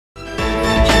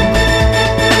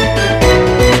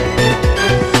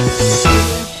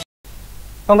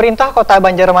Pemerintah Kota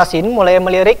Banjarmasin mulai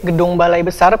melirik gedung Balai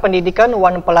Besar Pendidikan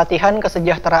Pelatihan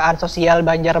Kesejahteraan Sosial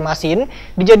Banjarmasin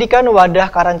dijadikan wadah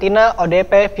karantina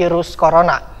ODP Virus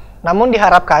Corona. Namun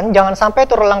diharapkan jangan sampai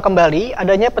terulang kembali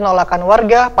adanya penolakan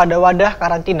warga pada wadah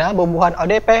karantina bubuhan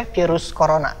ODP Virus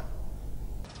Corona.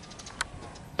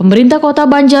 Pemerintah Kota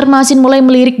Banjarmasin mulai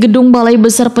melirik gedung Balai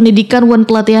Besar Pendidikan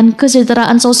Pelatihan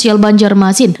Kesejahteraan Sosial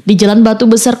Banjarmasin di Jalan Batu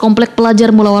Besar Komplek Pelajar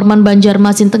Mulawarman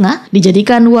Banjarmasin Tengah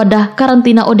dijadikan wadah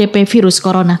karantina ODP Virus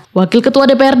Corona. Wakil Ketua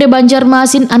DPRD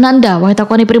Banjarmasin Ananda,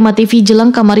 ditakuni prima TV jelang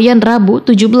kamarian Rabu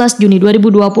 17 Juni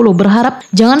 2020 berharap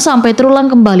jangan sampai terulang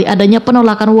kembali adanya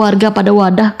penolakan warga pada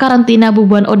wadah karantina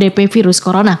bubuhan ODP Virus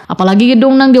Corona. Apalagi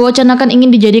gedung yang diwacanakan ingin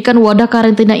dijadikan wadah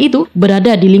karantina itu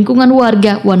berada di lingkungan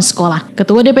warga wan sekolah.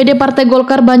 Ketua DPD Partai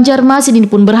Golkar Banjarmasin ini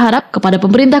pun berharap kepada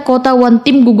pemerintah kota wan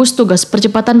tim gugus tugas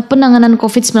percepatan penanganan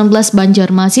COVID-19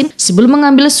 Banjarmasin sebelum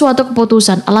mengambil suatu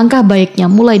keputusan alangkah baiknya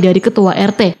mulai dari ketua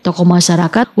RT, tokoh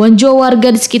masyarakat, wan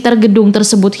warga di sekitar gedung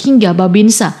tersebut hingga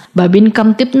Babinsa, Babin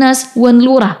Kamtipnas, wan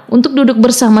lurah untuk duduk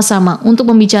bersama-sama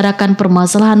untuk membicarakan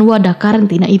permasalahan wadah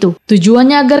karantina itu.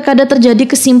 Tujuannya agar kada terjadi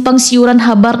kesimpang siuran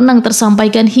habar nang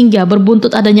tersampaikan hingga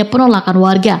berbuntut adanya penolakan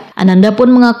warga. Ananda pun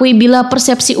mengakui bila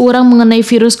persepsi orang mengenai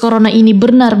virus corona ini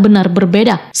benar-benar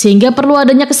berbeda, sehingga perlu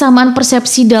adanya kesamaan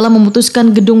persepsi dalam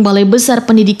memutuskan gedung Balai Besar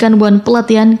Pendidikan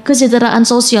Pelatihan Kesejahteraan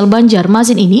Sosial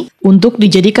Banjarmasin ini untuk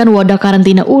dijadikan wadah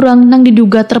karantina orang yang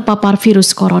diduga terpapar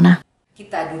virus corona.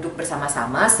 Kita duduk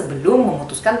bersama-sama sebelum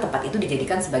memutuskan tempat itu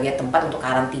dijadikan sebagai tempat untuk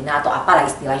karantina atau apalah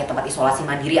istilahnya, tempat isolasi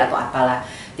mandiri atau apalah.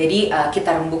 Jadi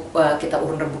kita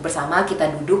urun rembuk bersama, kita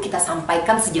duduk, kita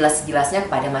sampaikan sejelas-jelasnya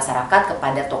kepada masyarakat,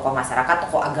 kepada tokoh masyarakat,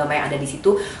 tokoh agama yang ada di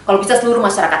situ. Kalau bisa seluruh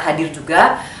masyarakat hadir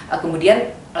juga.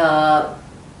 Kemudian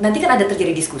nanti kan ada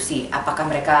terjadi diskusi, apakah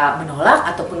mereka menolak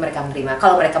ataupun mereka menerima.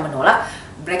 Kalau mereka menolak,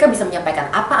 mereka bisa menyampaikan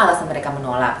apa alasan mereka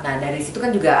menolak. Nah, dari situ kan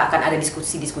juga akan ada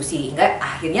diskusi-diskusi hingga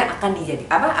akhirnya akan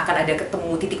ada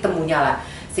ketemu titik temunya lah.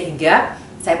 Sehingga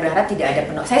saya berharap tidak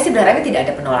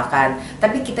ada penolakan,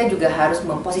 tapi kita juga harus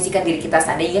memposisikan diri kita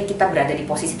seandainya kita berada di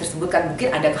posisi tersebut kan mungkin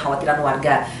ada kekhawatiran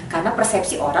warga karena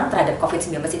persepsi orang terhadap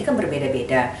COVID-19 ini kan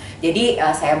berbeda-beda. Jadi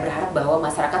saya berharap bahwa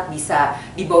masyarakat bisa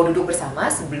dibawa duduk bersama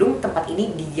sebelum tempat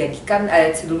ini dijadikan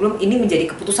sebelum ini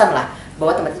menjadi keputusan lah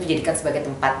bahwa tempat itu dijadikan sebagai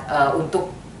tempat untuk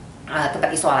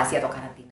tempat isolasi atau karantina.